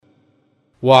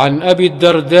وعن أبي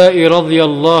الدرداء رضي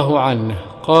الله عنه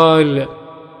قال: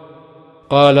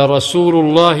 قال رسول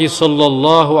الله صلى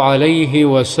الله عليه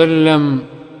وسلم: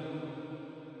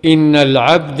 إن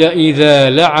العبد إذا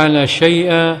لعن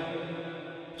شيئا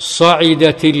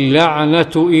صعدت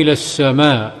اللعنة إلى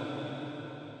السماء،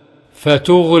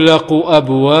 فتغلق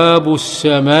أبواب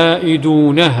السماء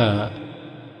دونها،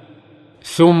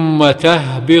 ثم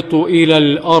تهبط إلى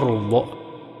الأرض،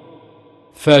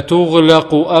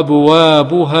 فتغلق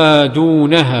أبوابها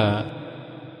دونها،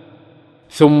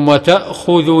 ثم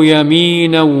تأخذ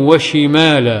يمينا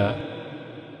وشمالا،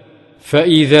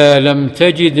 فإذا لم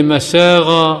تجد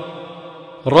مساغا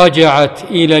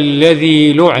رجعت إلى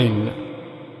الذي لعن،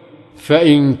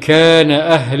 فإن كان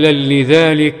أهلا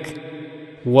لذلك،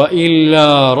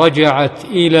 وإلا رجعت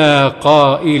إلى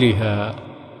قائلها.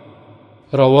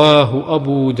 رواه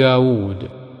أبو داود.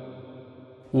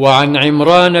 وعن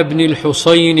عمران بن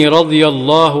الحصين رضي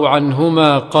الله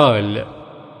عنهما قال: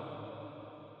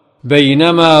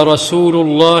 بينما رسول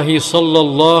الله صلى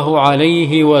الله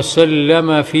عليه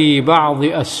وسلم في بعض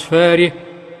أسفاره،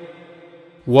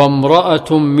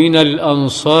 وامرأة من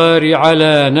الأنصار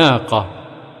على ناقة،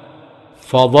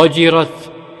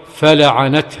 فضجرت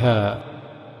فلعنتها،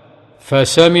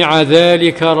 فسمع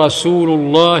ذلك رسول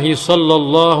الله صلى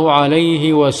الله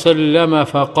عليه وسلم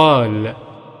فقال: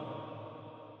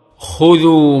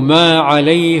 خذوا ما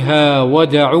عليها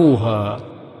ودعوها،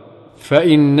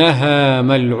 فإنها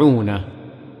ملعونة.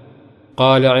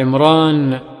 قال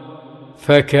عمران: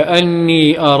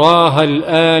 فكأني أراها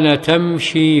الآن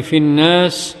تمشي في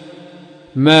الناس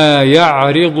ما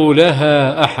يعرض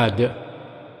لها أحد.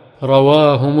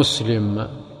 رواه مسلم.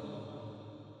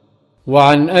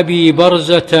 وعن أبي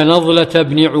برزة نضلة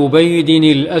بن عبيد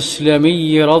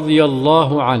الأسلمي رضي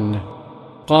الله عنه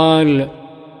قال: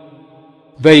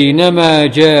 بينما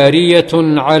جارية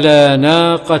على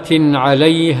ناقة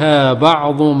عليها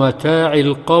بعض متاع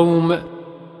القوم،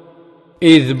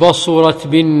 إذ بصرت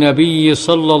بالنبي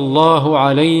صلى الله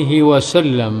عليه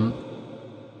وسلم،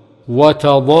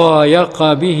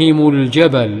 وتضايق بهم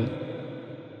الجبل،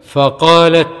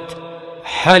 فقالت: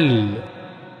 حل،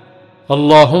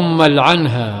 اللهم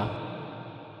العنها.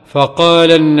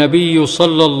 فقال النبي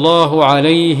صلى الله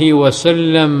عليه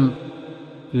وسلم: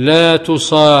 لا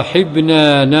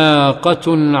تصاحبنا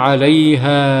ناقة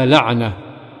عليها لعنة.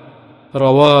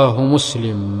 رواه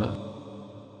مسلم.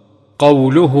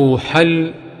 قوله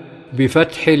حل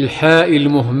بفتح الحاء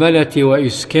المهملة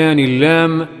وإسكان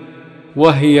اللام،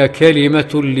 وهي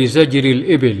كلمة لزجر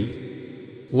الإبل.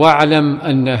 واعلم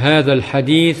أن هذا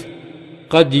الحديث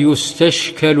قد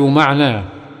يستشكل معناه،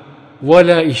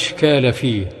 ولا إشكال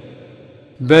فيه،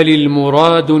 بل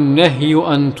المراد النهي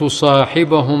أن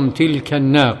تصاحبهم تلك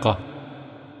الناقة،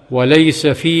 وليس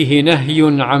فيه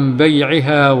نهي عن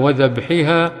بيعها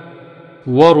وذبحها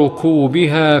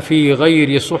وركوبها في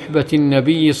غير صحبة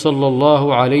النبي صلى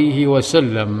الله عليه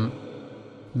وسلم،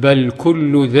 بل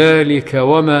كل ذلك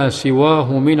وما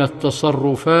سواه من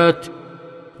التصرفات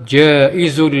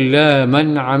جائز لا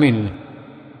منع منه،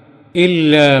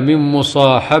 إلا من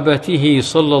مصاحبته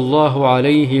صلى الله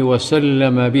عليه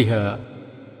وسلم بها،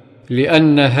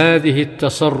 لأن هذه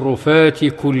التصرفات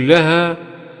كلها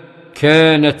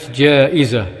كانت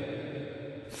جائزة،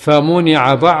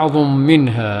 فمنع بعض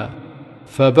منها،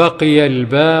 فبقي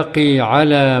الباقي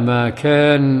على ما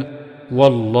كان،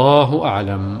 والله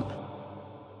أعلم.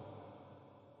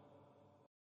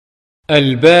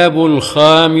 الباب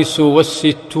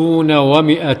 65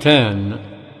 و200.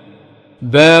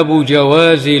 باب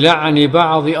جواز لعن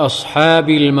بعض أصحاب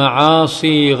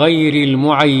المعاصي غير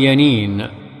المعينين.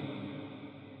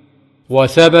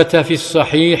 وثبت في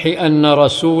الصحيح أن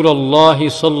رسول الله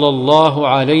صلى الله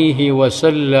عليه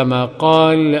وسلم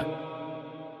قال: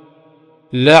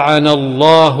 لعن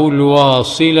الله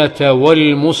الواصلة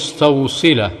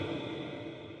والمستوصلة.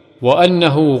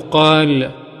 وأنه قال: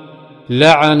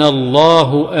 لعن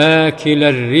الله آكل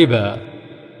الربا.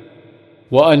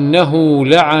 وأنه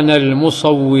لعن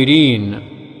المصورين.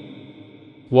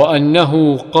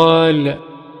 وأنه قال: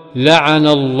 لعن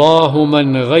الله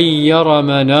من غير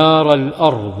منار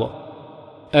الأرض،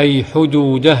 أي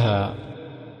حدودها.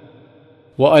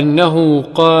 وأنه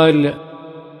قال: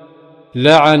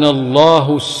 لعن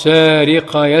الله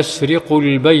السارق يسرق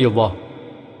البيضة.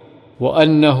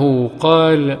 وأنه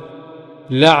قال: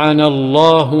 لعن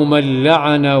الله من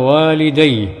لعن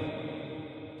والديه.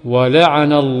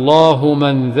 ولعن الله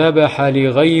من ذبح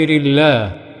لغير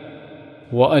الله.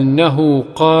 وأنه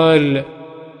قال: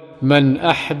 من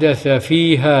أحدث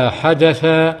فيها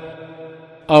حدثا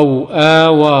أو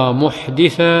آوى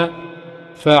محدثا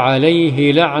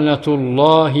فعليه لعنة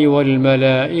الله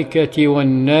والملائكة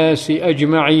والناس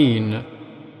أجمعين.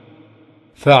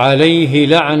 فعليه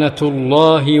لعنة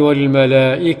الله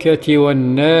والملائكة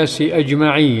والناس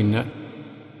أجمعين،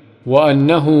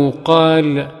 وأنه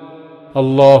قال: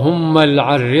 اللهم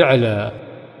العن رعلا،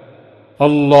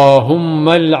 اللهم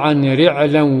العن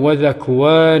رعلا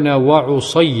وذكوان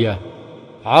وعصية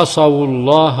عصوا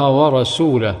الله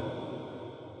ورسوله.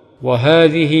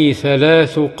 وهذه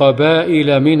 3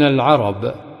 قبائل من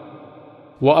العرب.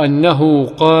 وأنه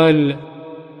قال: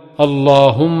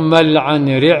 اللهم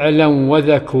العن رعلا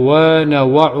وذكوان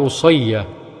وعصية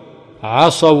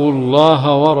عصوا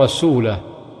الله ورسوله.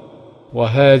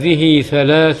 وهذه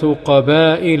 3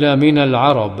 قبائل من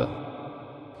العرب.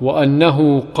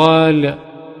 وأنه قال: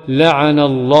 لعن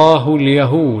الله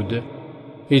اليهود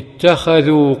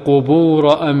اتخذوا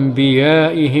قبور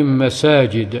أنبيائهم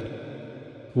مساجد.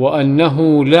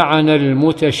 وأنه لعن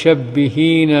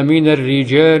المتشبهين من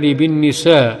الرجال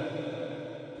بالنساء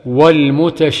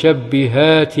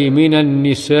والمتشبهات من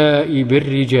النساء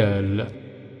بالرجال.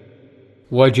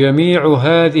 وجميع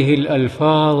هذه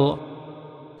الألفاظ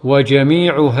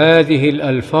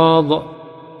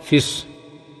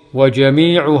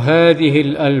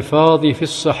في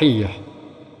الصحيح،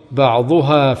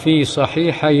 بعضها في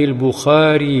صحيحي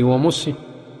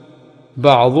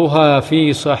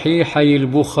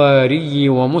البخاري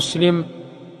ومسلم،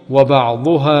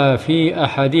 وبعضها في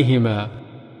أحدهما.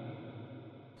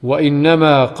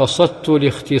 وإنما قصدت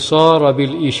الاختصار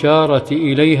بالإشارة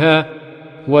إليها،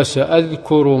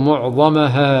 وسأذكر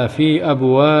معظمها في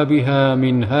أبوابها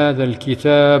من هذا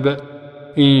الكتاب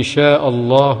إن شاء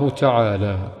الله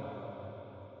تعالى.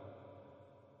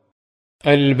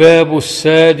 الباب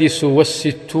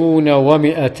 66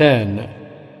 و200.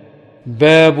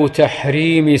 باب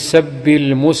تحريم سب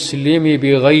المسلم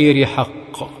بغير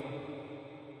حق.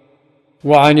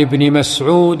 وعن ابن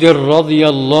مسعود رضي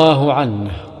الله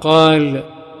عنه قال: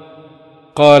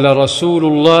 قال رسول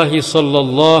الله صلى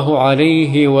الله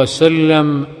عليه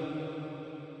وسلم: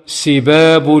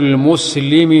 سباب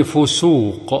المسلم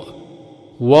فسوق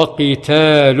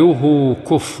وقتاله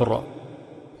كفر.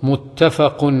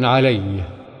 متفق عليه.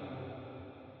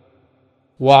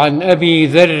 وعن أبي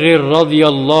ذر رضي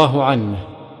الله عنه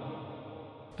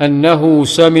أنه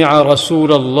سمع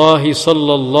رسول الله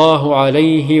صلى الله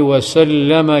عليه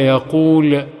وسلم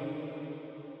يقول: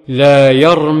 لا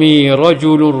يرمي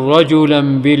رجل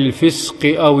رجلا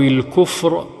بالفسق أو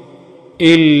الكفر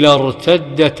إلا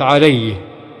ارتدت عليه،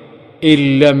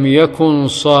 إن لم يكن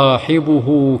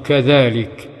صاحبه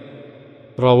كذلك.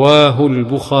 رواه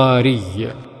البخاري.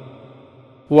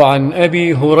 وعن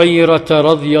أبي هريرة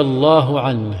رضي الله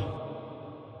عنه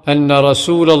أن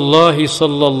رسول الله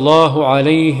صلى الله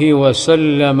عليه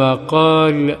وسلم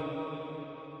قال: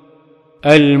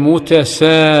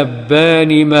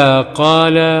 المتسابان ما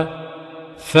قال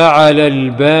فعل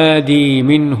البادي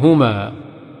منهما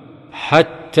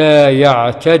حتى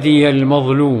يعتدي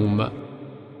المظلوم.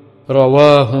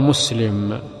 رواه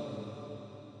مسلم.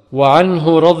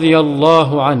 وعنه رضي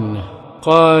الله عنه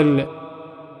قال: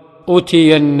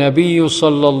 أتي النبي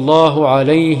صلى الله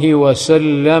عليه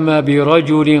وسلم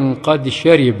برجل قد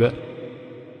شرب،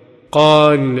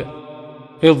 قال: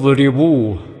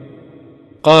 اضربوه.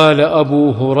 قال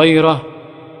أبو هريرة: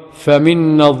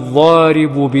 فمنا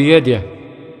الضارب بيده،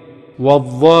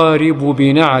 والضارب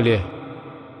بنعله،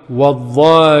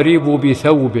 والضارب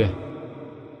بثوبه.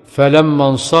 فلما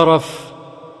انصرف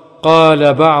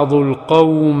قال بعض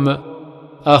القوم: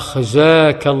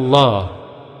 أخزاك الله.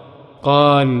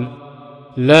 قال: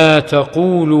 لا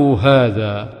تقولوا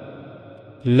هذا،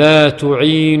 لا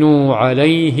تعينوا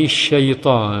عليه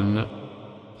الشيطان.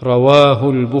 رواه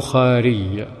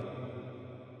البخاري.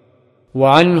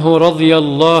 وعنه رضي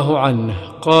الله عنه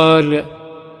قال: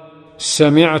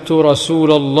 سمعت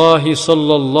رسول الله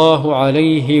صلى الله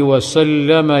عليه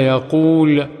وسلم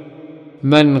يقول: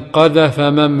 من قذف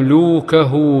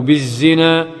مملوكه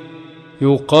بالزنا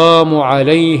يقام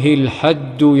عليه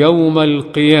الحد يوم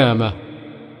القيامة،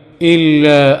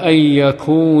 إلا أن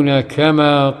يكون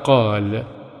كما قال.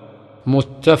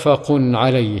 متفق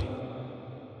عليه.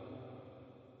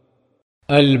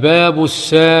 الباب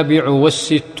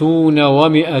 67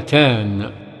 و200.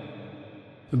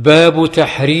 باب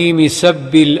تحريم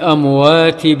سب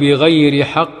الأموات بغير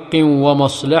حق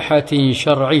ومصلحة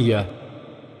شرعية،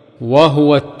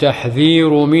 وهو التحذير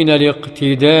من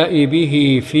الاقتداء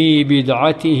به في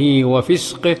بدعته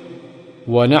وفسقه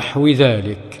ونحو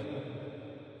ذلك.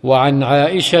 وعن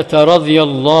عائشة رضي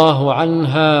الله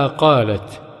عنها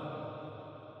قالت: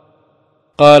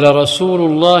 قال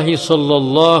رسول الله صلى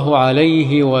الله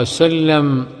عليه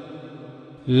وسلم: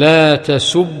 لا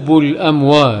تسبوا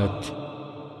الأموات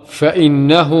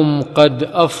فإنهم قد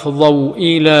أفضوا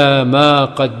إلى ما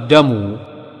قدموا.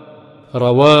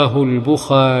 رواه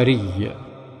البخاري.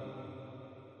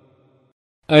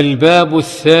 الباب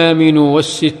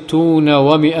 68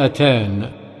 و200.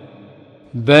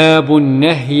 باب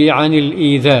النهي عن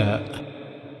الإيذاء.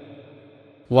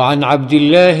 وعن عبد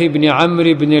الله بن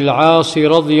عمرو بن العاص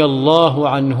رضي الله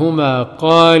عنهما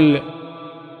قال: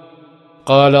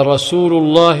 قال رسول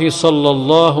الله صلى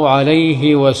الله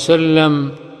عليه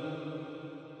وسلم: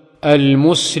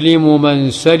 المسلم من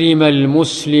سلم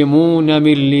المسلمون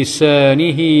من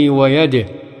لسانه ويده،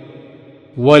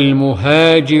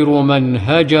 والمهاجر من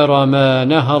هجر ما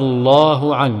نهى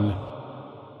الله عنه.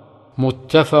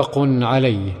 متفق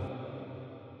عليه.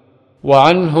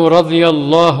 وعنه رضي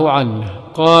الله عنه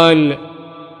قال: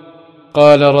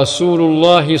 قال رسول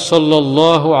الله صلى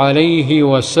الله عليه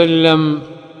وسلم: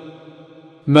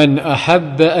 من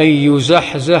أحب أن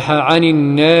يزحزح عن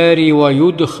النار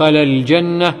ويدخل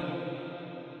الجنة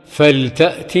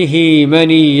فلتأته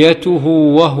منيته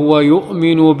وهو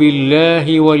يؤمن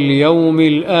بالله واليوم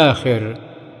الآخر،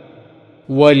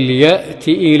 وليأت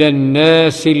إلى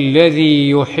الناس الذي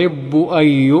يحب أن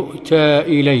يؤتى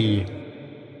إليه.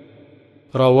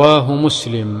 رواه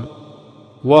مسلم،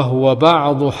 وهو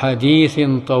بعض حديث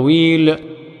طويل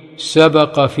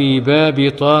سبق في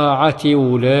باب طاعة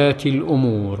ولاة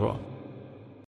الأمور.